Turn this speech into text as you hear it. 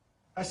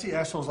I see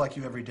assholes like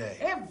you every day.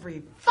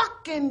 Every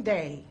fucking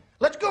day.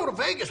 Let's go to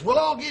Vegas. We'll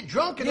all get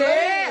drunk and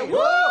Yeah. laugh.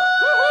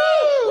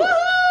 Woo! Woo!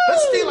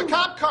 Let's steal a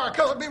cop car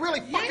because it'd be really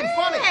fucking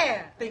funny.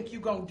 Yeah. Think you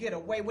gonna get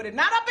away with it?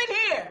 Not up in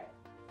here.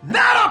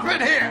 Not up in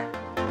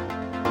here!